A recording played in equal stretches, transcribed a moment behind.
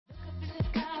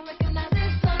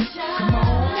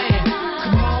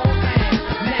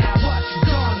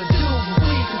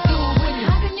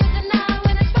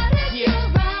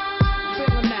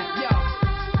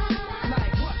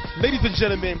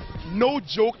gentlemen,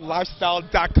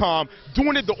 NoJokeLifestyle.com.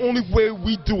 Doing it the only way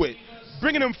we do it.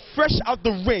 Bringing them fresh out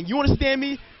the ring. You understand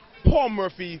me? Paul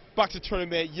Murphy, boxing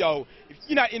tournament. Yo, if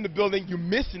you're not in the building, you're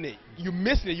missing it. You're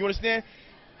missing it. You understand?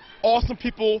 Awesome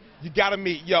people you got to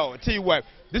meet. Yo, I tell you what,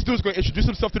 this dude's going to introduce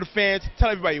himself to the fans. Tell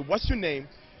everybody, what's your name,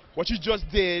 what you just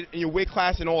did in your weight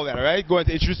class and all that, all right? Go ahead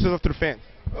and introduce yourself to the fans.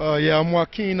 Yeah, I'm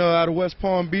JOACQUIN out of West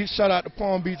Palm Beach. Shout out to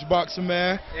Palm Beach boxing,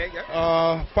 man.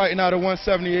 Fighting out of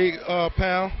 178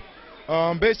 pound.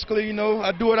 Basically, you know,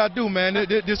 I do what I do, man.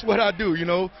 This is what I do, you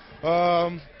know.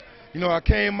 You know, I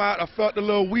came out, I felt a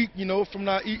little weak, you know, from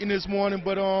not eating this morning,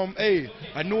 but hey,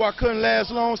 I knew I couldn't last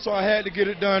long, so I had to get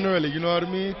it done early, you know what I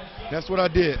mean? That's what I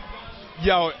did.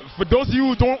 Yo, for those of you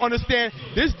who don't understand,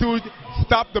 this dude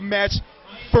stopped the match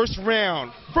first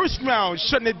round,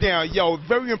 shutting it down. Yo,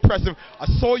 very impressive. I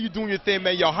saw you doing your thing,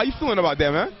 man. Yo, how you feeling about that,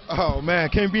 man? Oh, man,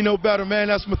 can't be no better, man.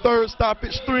 That's my third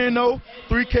stoppage, 3-0,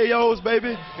 3 KOs,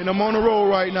 baby, and I'm on the roll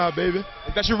right now, baby.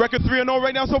 Is that your record, 3-0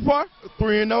 right now so far?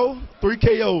 3-0, 3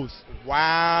 KOs.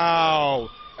 Wow.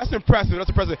 That's impressive. That's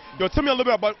impressive. Yo, tell me a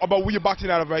little bit about where you're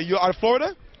boxing out of, right? You out of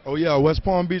Florida? Oh, yeah, West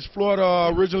Palm Beach,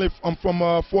 Florida. Originally, I'm from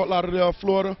Fort Lauderdale,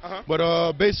 Florida.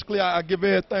 But basically, I give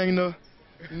everything to,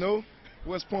 you know,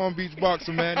 West Palm Beach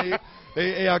boxing, man.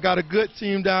 Hey, I got a good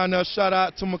team down there. Shout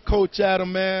out to my coach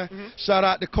Adam, man. Shout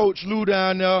out to Coach Lou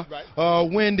down there.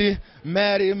 Wendy,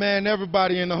 Maddie, man,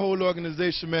 everybody in the whole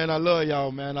organization, man. I love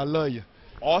y'all, man. I love you.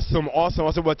 Awesome, awesome,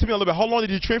 awesome. Well, tell me a little bit, how long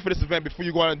did you train for this event before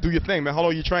you go out and do your thing, man? How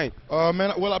long you train?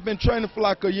 Man, well, I've been training for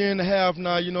like 1.5 years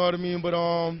now, you know what I mean? But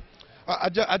I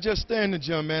just stay in the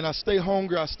gym, man. I stay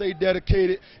hungry, I stay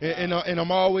dedicated, and I'm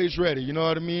always ready, you know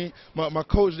what I mean? My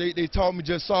coach, they taught me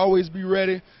just always be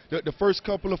ready. The first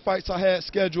couple of fights I had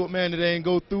scheduled, man, they ain't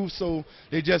go through, so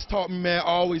they just taught me, man,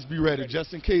 always be ready,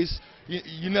 just in case.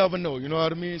 You never know, you know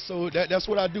what I mean? So that's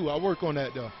what I do. I work on that,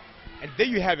 though. And there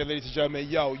you have it, ladies and gentlemen.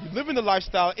 Yo, you live in the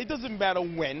lifestyle. It doesn't matter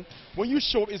when. When you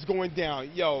show up, it's going down.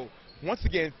 Yo, once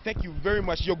again, thank you very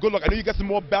much. Yo, good luck. I know you got some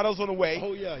more battles on the way.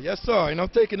 Oh, yeah. Yes, sir. And I'm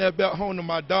taking that belt home to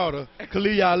my daughter.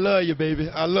 Kalia, I love you, baby.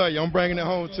 I love you. I'm bringing it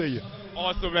home to you.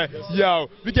 Awesome, man. Yo,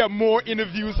 we got more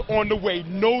interviews on the way.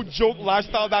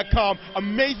 NoJokeLifestyle.com.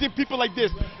 Amazing people like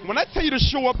this. When I tell you to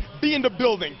show up, be in the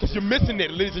building, because you're missing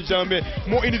it, ladies and gentlemen.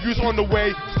 More interviews on the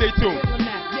way. Stay tuned.